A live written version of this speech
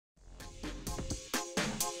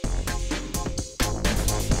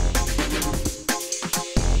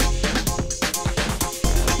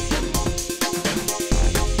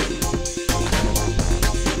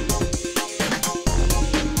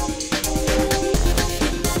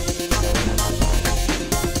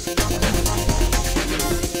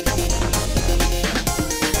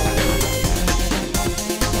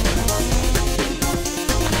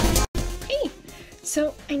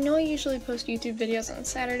usually post YouTube videos on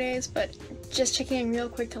Saturdays, but just checking in real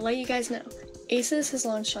quick to let you guys know. Aces has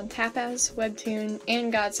launched on Tapaz, Webtoon,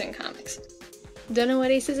 and Godsend Comics. Don't know what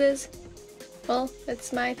Aces is? Well,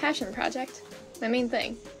 it's my passion project. My main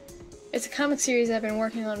thing. It's a comic series I've been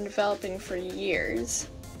working on developing for years.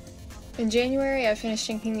 In January, I finished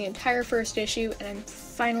inking the entire first issue, and I'm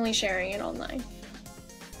finally sharing it online.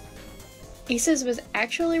 Aces was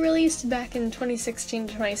actually released back in 2016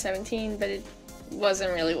 to 2017, but it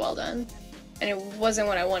wasn't really well done, and it wasn't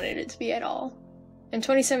what I wanted it to be at all. In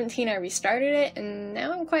 2017, I restarted it, and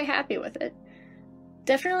now I'm quite happy with it.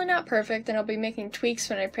 Definitely not perfect, and I'll be making tweaks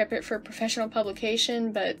when I prep it for professional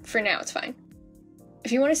publication, but for now it's fine.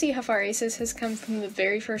 If you want to see how far Aces has come from the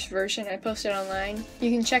very first version I posted online,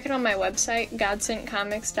 you can check it on my website,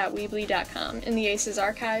 godsendcomics.weebly.com, in the Aces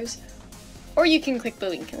archives, or you can click the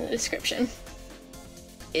link in the description.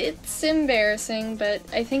 It's embarrassing, but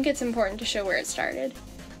I think it's important to show where it started.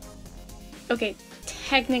 Okay,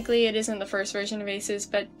 technically it isn't the first version of Aces,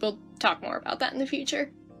 but we'll talk more about that in the future.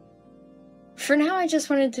 For now, I just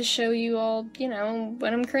wanted to show you all,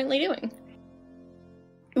 what I'm currently doing.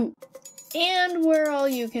 Ooh, and where all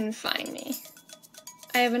you can find me.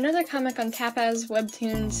 I have another comic on Tapaz,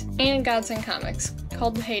 Webtoons, and Godsend Comics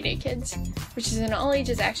called The Heyday Kids, which is an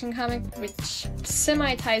all-ages action comic which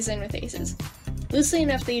semi-ties in with Aces. Loosely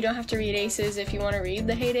enough that you don't have to read Aces if you want to read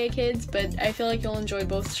The Heyday Kids, but I feel like you'll enjoy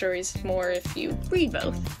both stories more if you read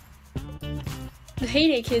both. The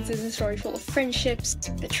Heyday Kids is a story full of friendships,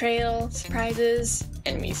 betrayal, surprises,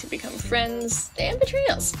 enemies who become friends, and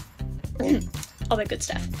betrayals. All that good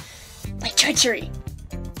stuff. Like treachery.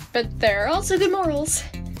 But there are also good morals.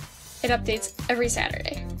 It updates every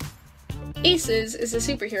Saturday. Aces is a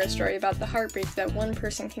superhero story about the heartbreak that one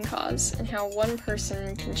person can cause, and how one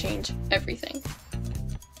person can change everything.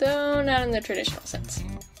 Though not in the traditional sense.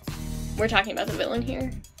 We're talking about the villain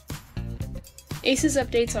here. Aces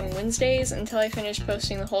updates on Wednesdays until I finish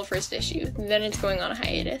posting the whole first issue, then it's going on a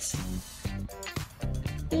hiatus.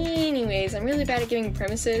 Anyways, I'm really bad at giving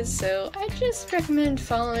premises, so I just recommend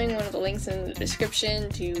following one of the links in the description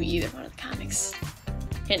to either one of the comics.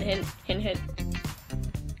 Hint, hint, hint, hint.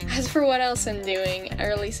 As for what else I'm doing, I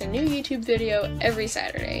release a new YouTube video every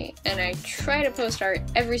Saturday, and I try to post art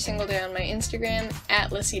every single day on my Instagram,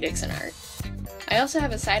 @LissieDixonArt. I also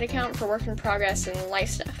have a side account for work in progress and life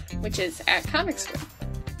stuff, which is @ComicSquid.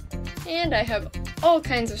 And I have all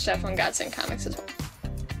kinds of stuff on Godsend Comics as well.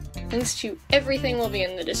 Links to everything will be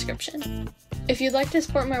in the description. If you'd like to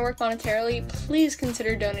support my work monetarily, please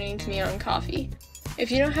consider donating to me on Ko-fi.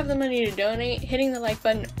 If you don't have the money to donate, hitting the like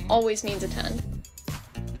button always means a ton.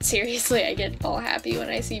 Seriously, I get all happy when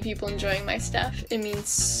I see people enjoying my stuff. It means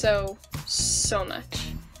so much.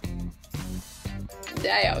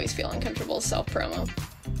 I always feel uncomfortable self-promo.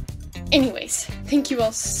 Anyways, thank you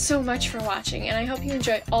all so much for watching, and I hope you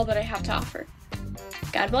enjoy all that I have to offer.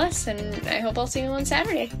 God bless, and I hope I'll see you on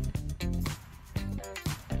Saturday.